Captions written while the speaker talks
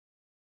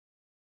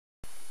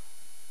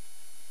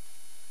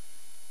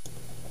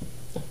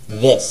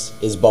This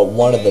is but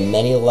one of the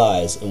many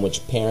lies in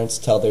which parents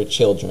tell their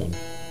children.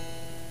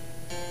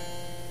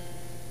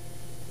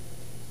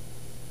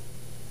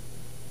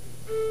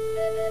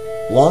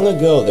 Long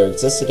ago there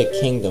existed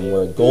a kingdom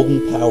where a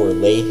golden power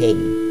lay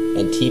hidden,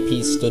 and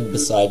teepees stood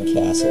beside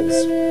castles.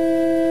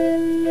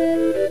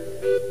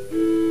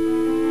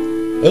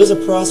 It was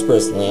a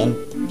prosperous land,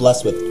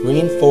 blessed with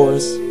green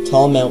forests,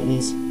 tall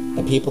mountains,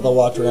 and people that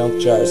walked around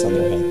with jars on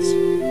their heads.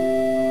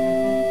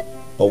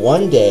 But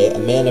one day, a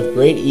man of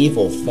great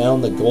evil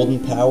found the golden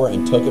power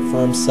and took it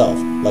for himself,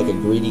 like a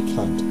greedy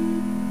cunt.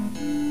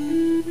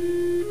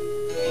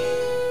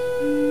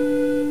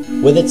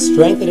 With its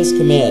strength at his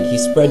command, he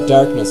spread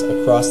darkness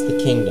across the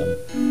kingdom,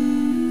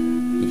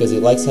 because he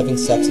likes having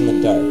sex in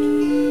the dark.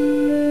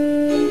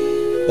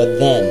 But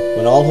then,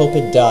 when all hope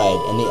had died,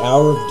 and the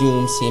hour of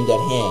doom seemed at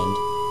hand,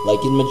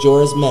 like in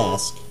Majora's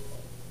Mask,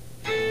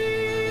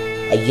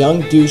 a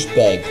young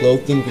douchebag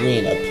clothed in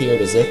green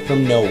appeared as if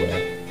from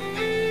nowhere.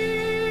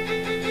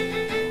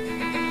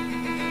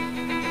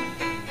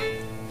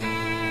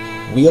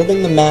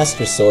 Wielding the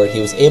Master Sword, he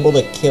was able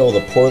to kill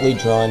the poorly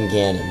drawn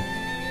Ganon.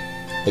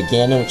 The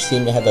Ganon which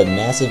seemed to have a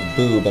massive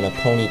boob and a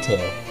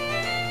ponytail.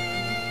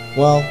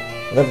 Well,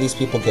 whatever these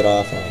people get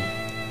off on.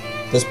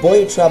 This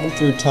boy who traveled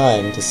through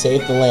time to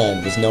save the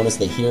land was known as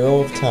the Hero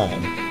of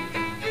Time.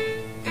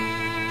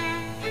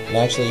 And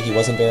actually, he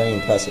wasn't very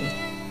impressive.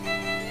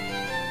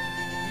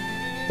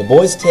 The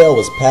boy's tale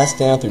was passed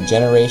down through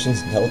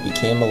generations until it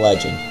became a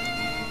legend.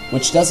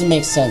 Which doesn't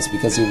make sense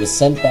because he was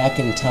sent back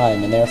in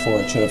time and therefore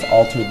it should have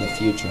altered the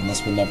future and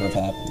this would never have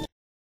happened.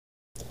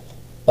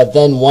 But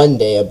then one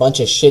day a bunch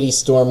of shitty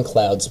storm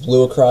clouds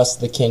blew across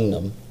the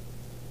kingdom.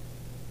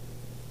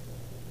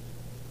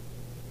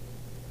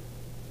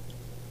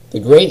 The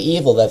great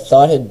evil that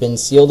thought had been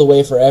sealed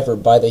away forever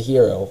by the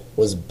hero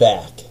was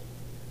back.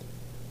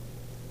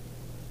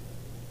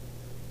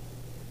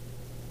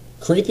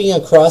 Creeping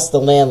across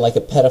the land like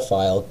a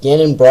pedophile,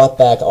 Ganon brought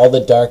back all the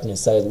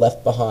darkness that had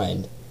left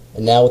behind.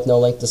 And now with no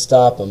length to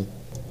stop him,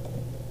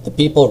 the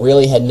people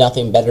really had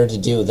nothing better to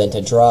do than to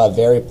draw a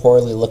very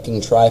poorly looking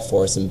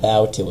Triforce and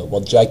bow to it,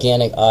 while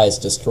gigantic eyes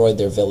destroyed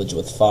their village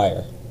with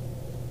fire.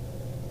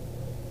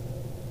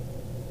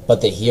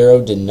 But the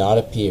hero did not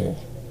appear.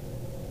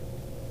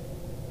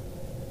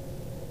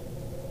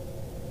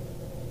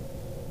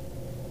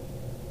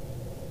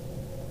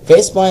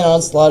 Faced by an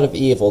onslaught of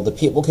evil, the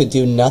people could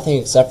do nothing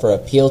except for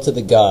appeal to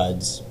the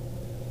gods,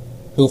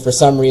 who for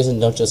some reason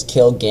don't just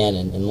kill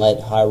Ganon and let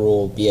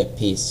Hyrule be at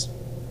peace.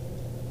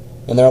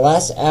 In their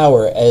last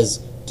hour, as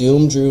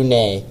doom drew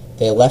nigh,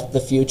 they left the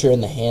future in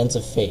the hands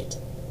of fate,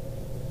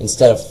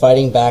 instead of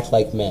fighting back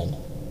like men.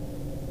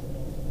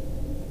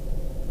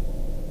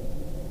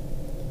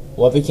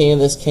 What became of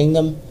this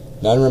kingdom?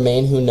 None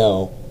remain who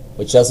know,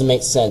 which doesn't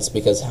make sense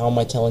because how am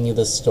I telling you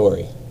this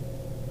story?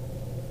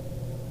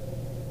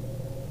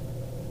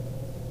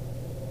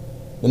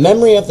 The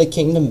memory of the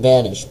kingdom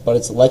vanished, but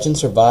its legend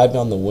survived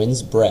on the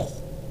wind's breath.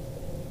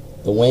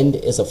 The wind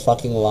is a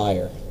fucking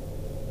liar.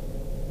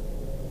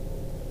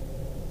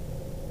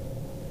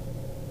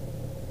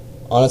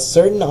 On a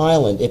certain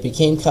island, it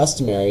became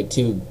customary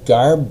to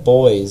garb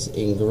boys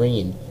in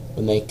green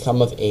when they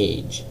come of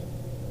age.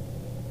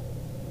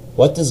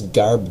 What does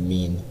garb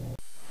mean?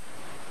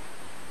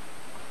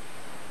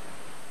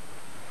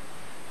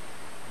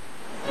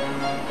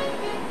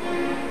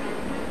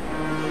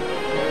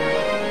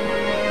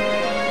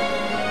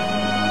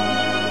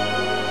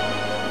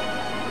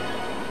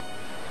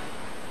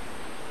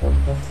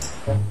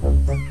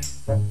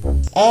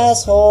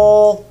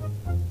 Asshole!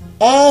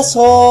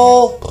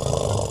 Asshole!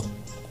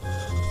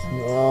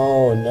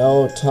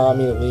 No,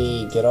 Tommy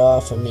Lee, get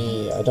off of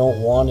me. I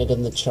don't want it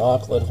in the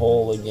chocolate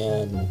hole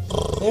again.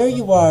 There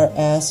you are,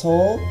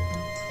 asshole!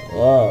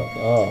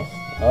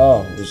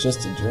 Oh, it was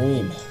just a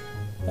dream.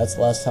 That's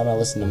the last time I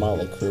listened to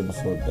Motley Crue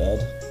before bed.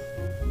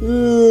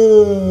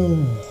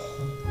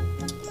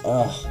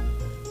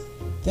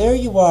 There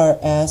you are,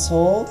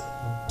 asshole.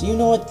 Do you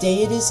know what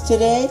day it is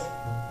today?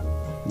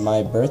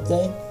 My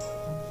birthday?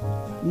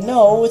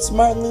 No, it's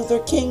Martin Luther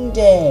King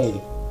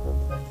Day!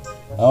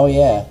 Oh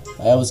yeah,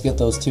 I always get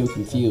those two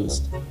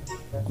confused.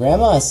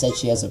 Grandma said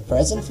she has a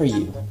present for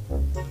you.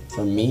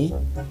 For me?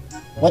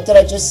 What did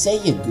I just say,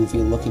 you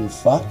goofy-looking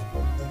fuck?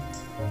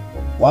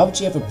 Why would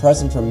she have a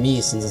present for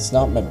me since it's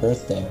not my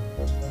birthday?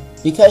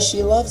 Because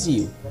she loves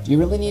you. Do you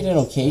really need an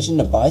occasion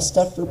to buy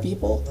stuff for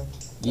people?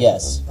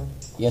 Yes.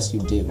 Yes, you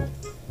do.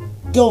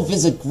 Go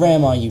visit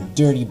Grandma, you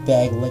dirty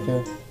bag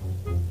licker.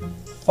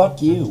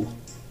 Fuck you.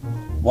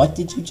 What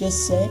did you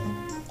just say?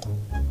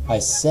 I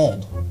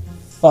said,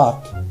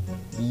 fuck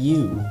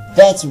you.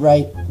 That's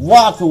right,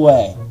 walk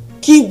away.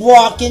 Keep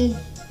walking.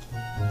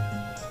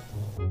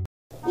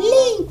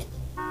 Link,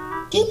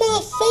 did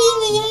my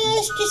failing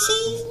eyes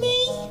deceive me?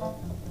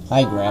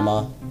 Hi,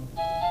 Grandma.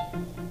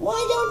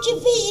 Why don't you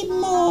visit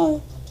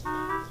more?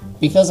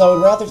 Because I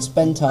would rather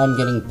spend time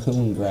getting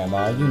pooned,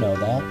 Grandma, you know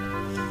that.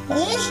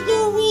 Well, that's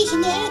no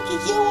reason to act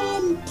as though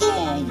I'm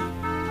dead.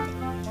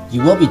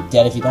 You will be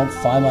dead if you don't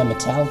find my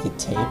Metallica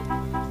tape.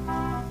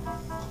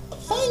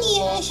 Funny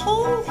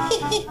asshole.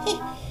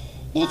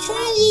 Now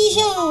try these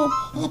on.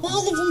 I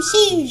bought them from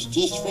Sears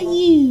just for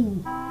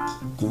you.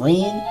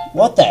 Green?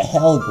 What the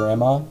hell,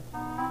 Grandma?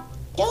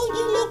 Don't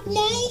you look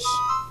nice?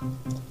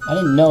 I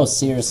didn't know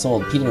Sears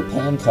sold Peter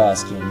Pan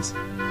costumes.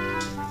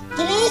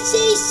 Did I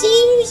say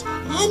Sears?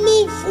 I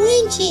meant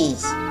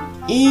French's.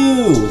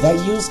 Ew,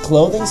 that used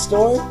clothing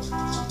store?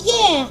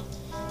 Yeah.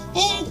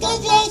 And I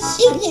got that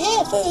suit and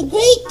hat for a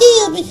great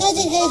deal because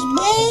it has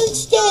brown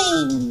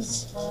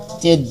stains.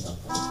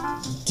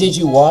 Did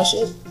you wash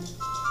it?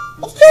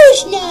 Of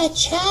course not,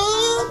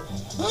 child.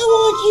 I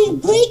want you to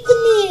break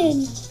them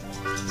in.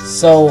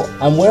 So,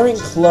 I'm wearing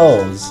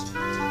clothes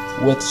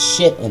with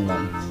shit in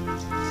them.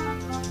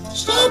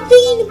 Stop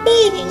being a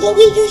baby and go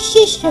get your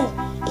sister.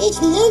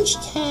 It's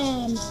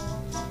lunchtime.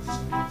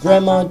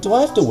 Grandma, do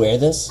I have to wear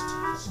this?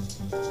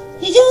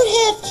 You don't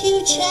have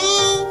to,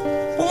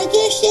 child. But I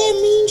guess that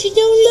means you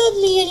don't love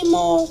me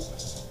anymore.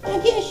 I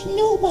guess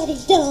nobody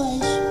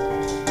does.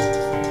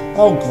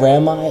 Oh,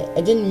 Grandma,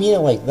 I didn't mean it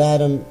like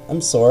that.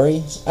 I'm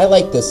sorry. I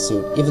like this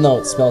suit, even though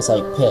it smells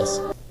like piss.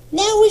 That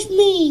was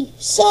me.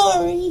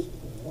 Sorry.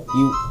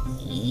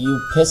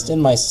 You pissed in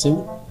my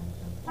suit?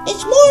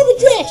 It's more of a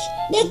dress.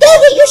 Now go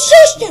get your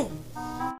sister.